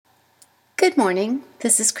Good morning.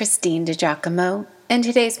 This is Christine DiGiacomo, and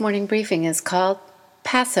today's morning briefing is called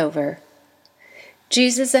Passover.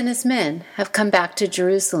 Jesus and his men have come back to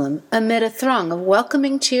Jerusalem amid a throng of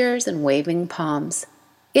welcoming cheers and waving palms.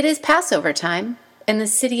 It is Passover time, and the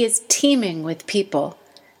city is teeming with people,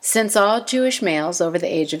 since all Jewish males over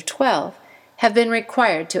the age of 12 have been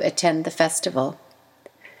required to attend the festival.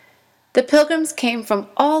 The pilgrims came from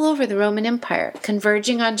all over the Roman Empire,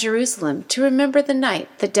 converging on Jerusalem to remember the night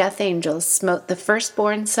the death angels smote the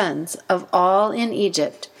firstborn sons of all in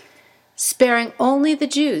Egypt, sparing only the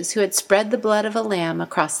Jews who had spread the blood of a lamb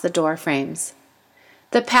across the door frames.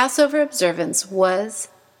 The Passover observance was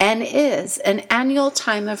and is an annual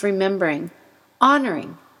time of remembering,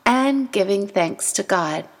 honoring, and giving thanks to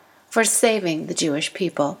God for saving the Jewish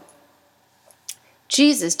people.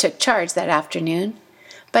 Jesus took charge that afternoon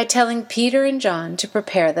by telling Peter and John to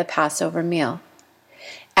prepare the Passover meal.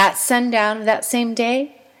 At sundown of that same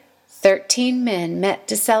day, 13 men met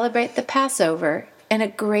to celebrate the Passover in a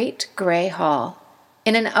great gray hall,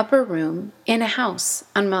 in an upper room in a house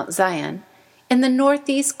on Mount Zion, in the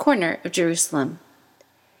northeast corner of Jerusalem.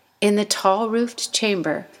 In the tall-roofed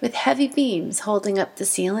chamber with heavy beams holding up the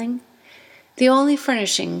ceiling, the only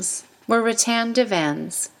furnishings were rattan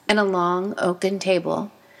divans and a long oaken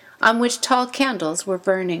table on which tall candles were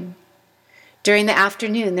burning. During the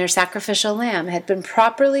afternoon, their sacrificial lamb had been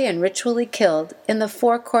properly and ritually killed in the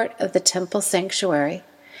forecourt of the temple sanctuary,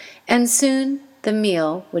 and soon the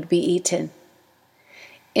meal would be eaten.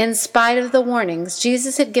 In spite of the warnings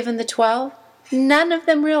Jesus had given the 12, none of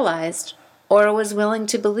them realized or was willing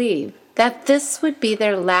to believe that this would be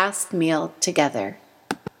their last meal together.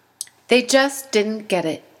 They just didn't get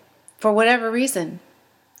it, for whatever reason.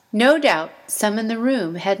 No doubt some in the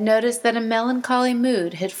room had noticed that a melancholy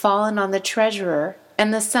mood had fallen on the treasurer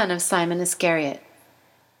and the son of Simon Iscariot.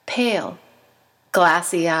 Pale,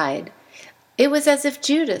 glassy-eyed, it was as if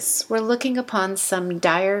Judas were looking upon some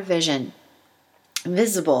dire vision,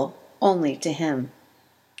 visible only to him.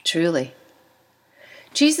 Truly.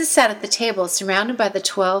 Jesus sat at the table surrounded by the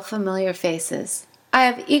 12 familiar faces. "I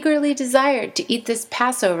have eagerly desired to eat this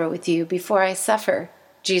Passover with you before I suffer,"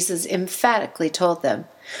 Jesus emphatically told them.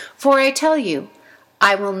 "For I tell you,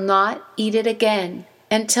 I will not eat it again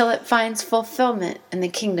until it finds fulfillment in the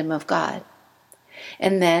kingdom of God."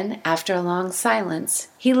 And then, after a long silence,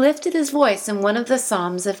 he lifted his voice in one of the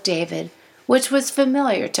Psalms of David, which was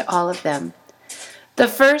familiar to all of them. The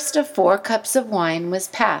first of 4 cups of wine was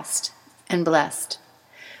passed and blessed.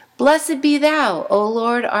 "Blessed be thou, O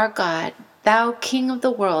Lord our God, thou King of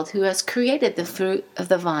the world, who hast created the fruit of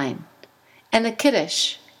the vine." And the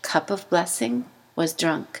Kiddush, cup of blessing, was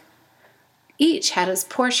drunk. Each had his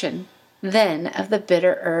portion, then of the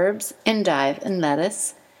bitter herbs, endive, and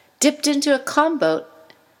lettuce, dipped into a compote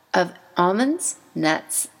of almonds,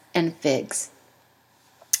 nuts, and figs.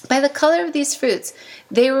 By the color of these fruits,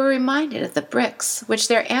 they were reminded of the bricks which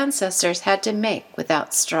their ancestors had to make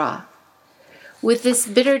without straw. With this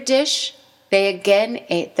bitter dish, they again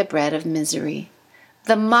ate the bread of misery,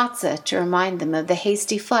 the matzah to remind them of the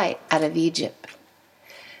hasty flight out of Egypt.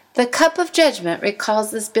 The cup of judgment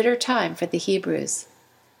recalls this bitter time for the Hebrews.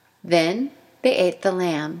 Then they ate the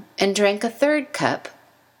lamb and drank a 3rd cup,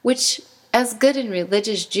 which, as good and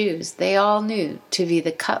religious Jews, they all knew to be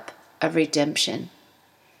the cup of redemption.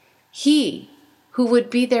 He, who would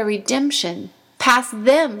be their redemption, passed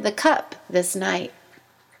them the cup this night.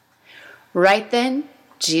 Right then,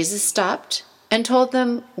 Jesus stopped and told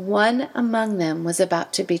them one among them was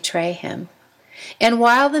about to betray him. And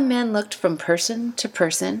while the men looked from person to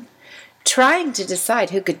person, trying to decide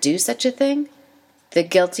who could do such a thing, the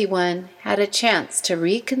guilty one had a chance to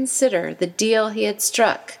reconsider the deal he had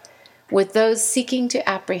struck with those seeking to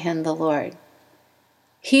apprehend the Lord.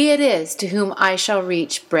 "He it is to whom I shall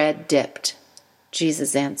reach bread dipped,"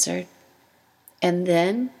 Jesus answered. And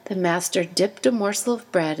then the master dipped a morsel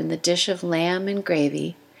of bread in the dish of lamb and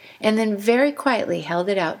gravy, and then very quietly held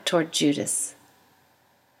it out toward Judas.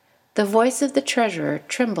 The voice of the treasurer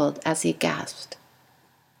trembled as he gasped,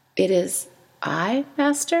 "It is I,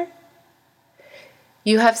 Master?"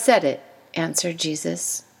 "You have said it," answered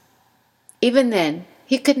Jesus. Even then,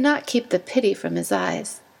 he could not keep the pity from his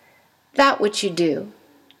eyes. "That which you do,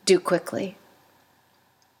 do quickly."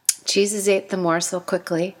 Jesus ate the morsel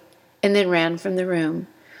quickly and then ran from the room,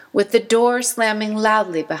 with the door slamming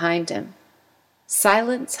loudly behind him.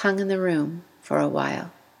 Silence hung in the room for a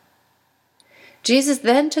while. Jesus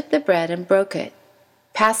then took the bread and broke it,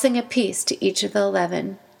 passing a piece to each of the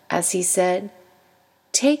 11, as he said,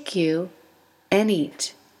 "Take you and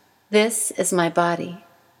eat. This is my body."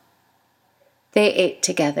 They ate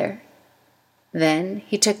together. Then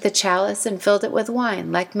he took the chalice and filled it with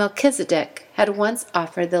wine, like Melchizedek had once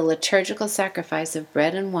offered the liturgical sacrifice of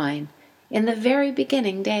bread and wine in the very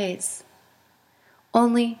beginning days.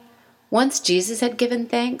 Only, once Jesus had given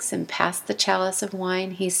thanks and passed the chalice of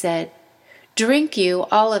wine, he said, "Drink you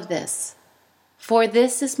all of this, for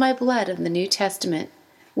this is my blood of the New Testament,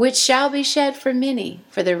 which shall be shed for many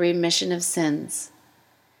for the remission of sins.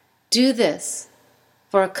 Do this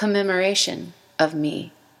for a commemoration of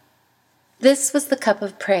me." This was the cup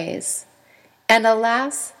of praise, and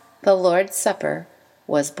alas, the Lord's Supper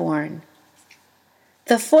was born.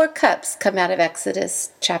 The 4 cups come out of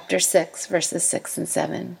Exodus chapter 6, verses 6 and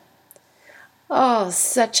 7. Oh,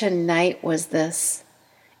 such a night was this.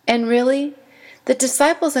 And really, the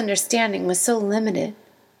disciples' understanding was so limited.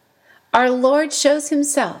 Our Lord shows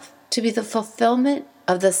himself to be the fulfillment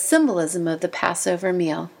of the symbolism of the Passover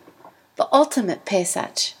meal, the ultimate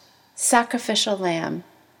Pesach, sacrificial lamb,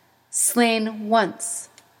 slain once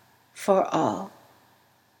for all.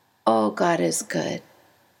 Oh, God is good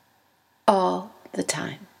all the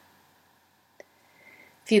time.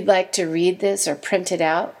 If you'd like to read this or print it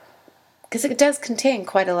out, because it does contain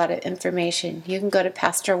quite a lot of information, you can go to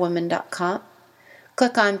pastorwoman.com,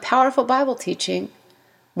 click on Powerful Bible Teaching,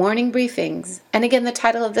 Morning Briefings, and again the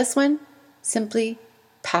title of this one, simply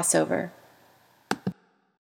Passover.